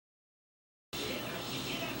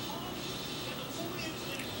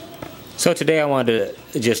So today I wanted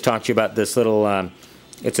to just talk to you about this little,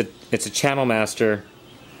 it's a Channel Master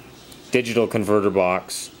digital converter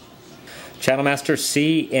box. Channel Master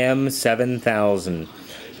CM7000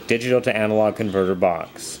 digital to analog converter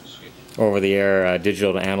box. Over-the-air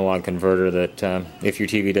digital to analog converter that if your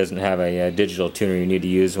TV doesn't have a digital tuner, you need to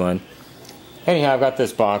use one. Anyhow, I've got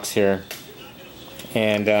this box here,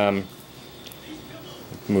 and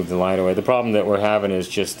move the light away. The problem that we're having is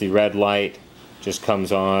just the red light just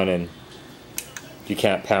comes on and you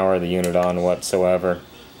can't power the unit on whatsoever.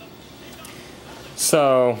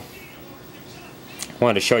 So I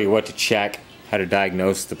wanted to show you what to check, how to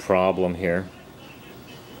diagnose the problem here.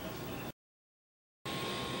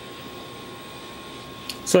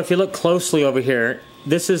 So if you look closely over here,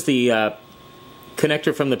 this is the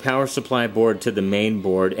connector from the power supply board to the main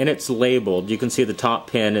board, and it's labeled. You can see the top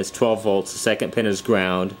pin is 12 volts, the second pin is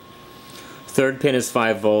ground, third pin is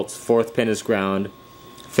 5 volts, fourth pin is ground,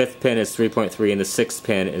 fifth pin is 3.3, and the sixth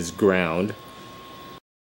pin is ground.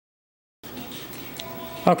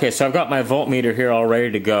 Okay, so I've got my voltmeter here all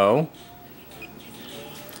ready to go,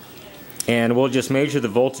 and we'll just measure the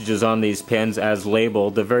voltages on these pins as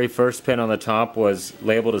labeled. The very first pin on the top was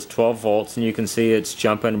labeled as 12 volts, and you can see it's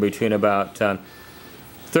jumping between about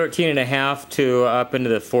 13.5 to up into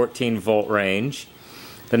the 14 volt range.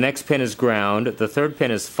 The next pin is ground. The third pin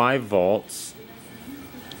is 5 volts,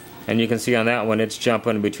 and you can see on that one it's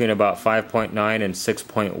jumping between about 5.9 and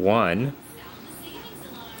 6.1.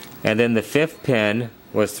 And then the fifth pin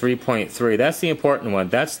was 3.3. That's the important one.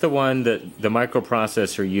 That's the one that the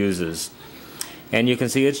microprocessor uses. And you can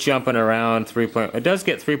see it's jumping around 3. It does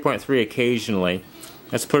get 3.3 occasionally.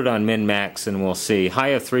 Let's put it on min-max and we'll see. High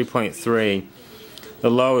of 3.3. The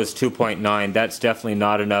low is 2.9. That's definitely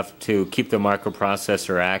not enough to keep the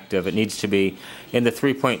microprocessor active. It needs to be in the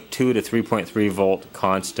 3.2 to 3.3 volt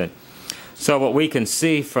constant. So what we can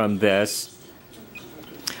see from this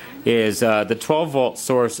is the 12 volt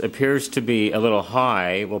source appears to be a little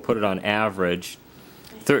high. We'll put it on average.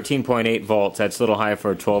 13.8 volts, that's a little high for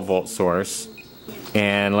a 12 volt source.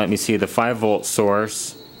 And let me see, the 5 volt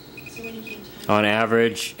source, on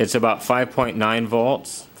average, it's about 5.9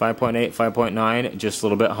 volts, 5.8, 5.9, just a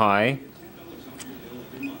little bit high.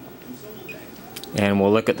 And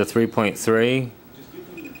we'll look at the 3.3,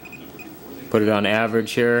 put it on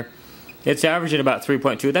average here. It's averaging about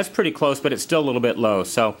 3.2. That's pretty close, but it's still a little bit low.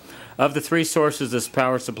 So of the 3 sources this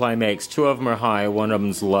power supply makes, 2 of them are high, 1 of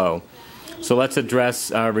them's low. So let's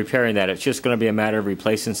address repairing that. It's just going to be a matter of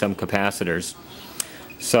replacing some capacitors.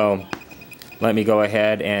 So let me go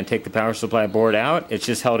ahead and take the power supply board out. It's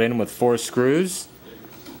just held in with 4 screws.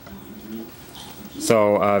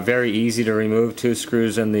 So very easy to remove. 2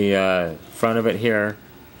 screws in the front of it here,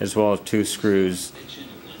 as well as 2 screws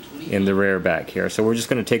in the rear back here. So we're just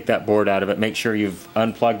going to take that board out of it. Make sure you've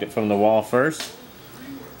unplugged it from the wall first,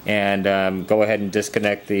 and go ahead and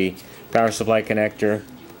disconnect the power supply connector,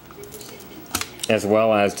 as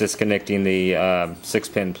well as disconnecting the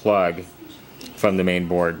 6-pin plug from the main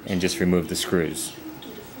board, and just remove the screws.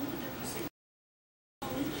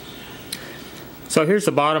 So here's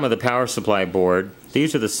the bottom of the power supply board.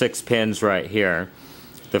 These are the 6 pins right here.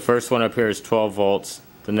 The first one up here is 12 volts.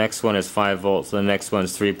 The next one is 5 volts. The next one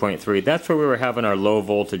is 3.3. That's where we were having our low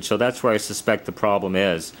voltage, so that's where I suspect the problem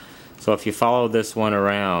is. So if you follow this one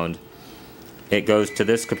around, it goes to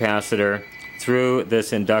this capacitor, through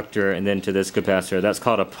this inductor, and then to this capacitor. That's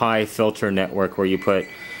called a pi filter network, where you put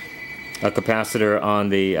a capacitor on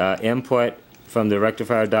the input from the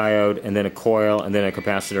rectifier diode, and then a coil, and then a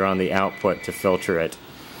capacitor on the output to filter it.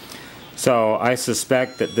 So I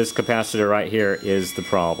suspect that this capacitor right here is the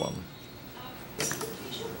problem.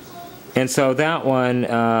 And so that one,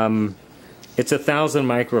 it's 1,000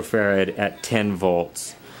 microfarad at 10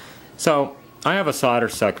 volts. So I have a solder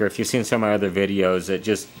sucker. If you've seen some of my other videos, it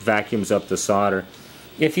just vacuums up the solder.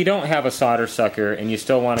 If you don't have a solder sucker and you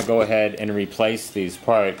still want to go ahead and replace these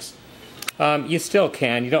parts, you still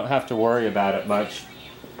can. You don't have to worry about it much.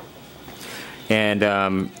 And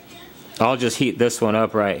I'll just heat this one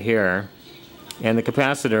up right here, and the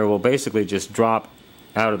capacitor will basically just drop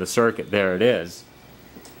out of the circuit. There it is.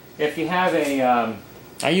 If you have a,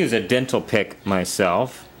 I use a dental pick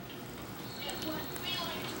myself.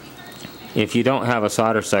 If you don't have a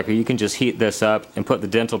solder sucker, you can just heat this up and put the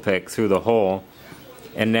dental pick through the hole,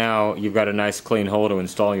 and now you've got a nice clean hole to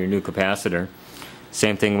install your new capacitor.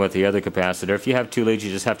 Same thing with the other capacitor. If you have 2 leads,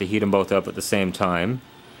 you just have to heat them both up at the same time.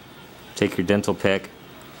 Take your dental pick,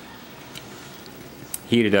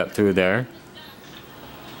 heat it up through there,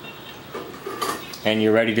 and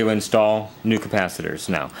you're ready to install new capacitors.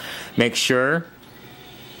 Now, make sure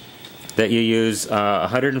that you use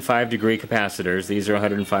 105 degree capacitors. These are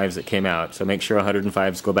 105s that came out, so make sure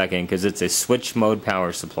 105s go back in because it's a switch mode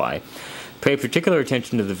power supply. Pay particular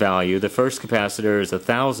attention to the value. The first capacitor is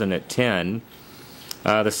 1000 at 10.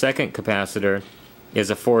 The second capacitor is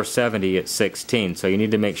a 470 at 16, so you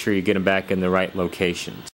need to make sure you get them back in the right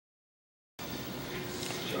locations.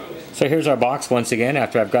 So here's our box once again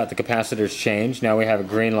after I've got the capacitors changed. Now we have a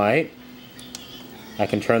green light. I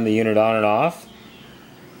can turn the unit on and off.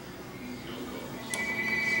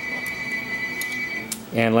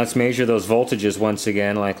 And let's measure those voltages once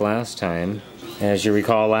again like last time. As you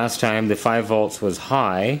recall, last time the 5 volts was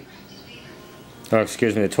high. Oh,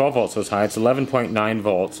 excuse me, the 12 volts was high. It's 11.9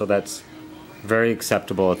 volts, so that's very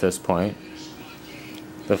acceptable at this point.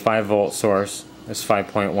 The 5 volt source is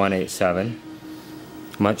 5.187.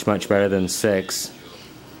 Much better than 6.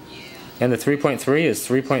 And the 3.3 is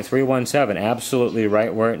 3.317, absolutely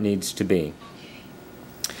right where it needs to be.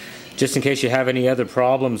 Just in case you have any other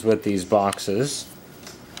problems with these boxes,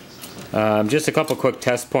 just a couple quick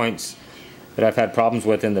test points that I've had problems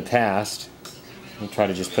with in the past. I'll try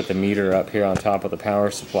to just put the meter up here on top of the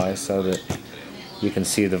power supply so that you can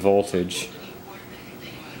see the voltage.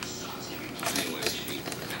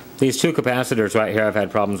 These two capacitors right here I've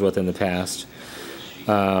had problems with in the past.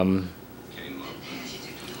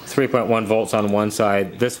 3.1 volts on one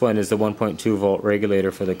side. This one is the 1.2 volt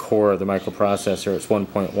regulator for the core of the microprocessor. It's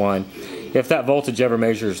 1.1. If that voltage ever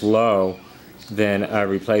measures low, then I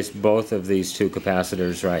replace both of these two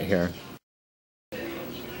capacitors right here.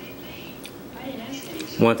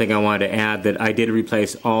 One thing I wanted to add, that I did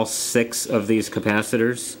replace all 6 of these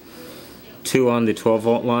capacitors. 2 on the 12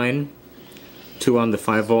 volt line, 2 on the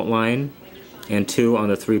 5 volt line, and 2 on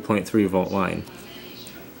the 3.3 volt line.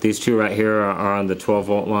 These 2 right here are on the 12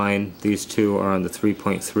 volt line, these 2 are on the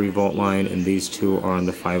 3.3 volt line, and these 2 are on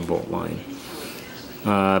the 5 volt line.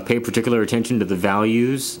 Pay particular attention to the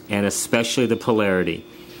values and especially the polarity.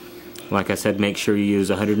 Like I said, make sure you use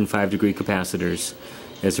 105 degree capacitors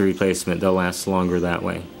as a replacement. They'll last longer that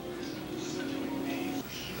way.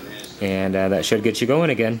 And that should get you going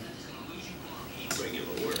again.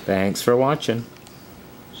 Thanks for watching.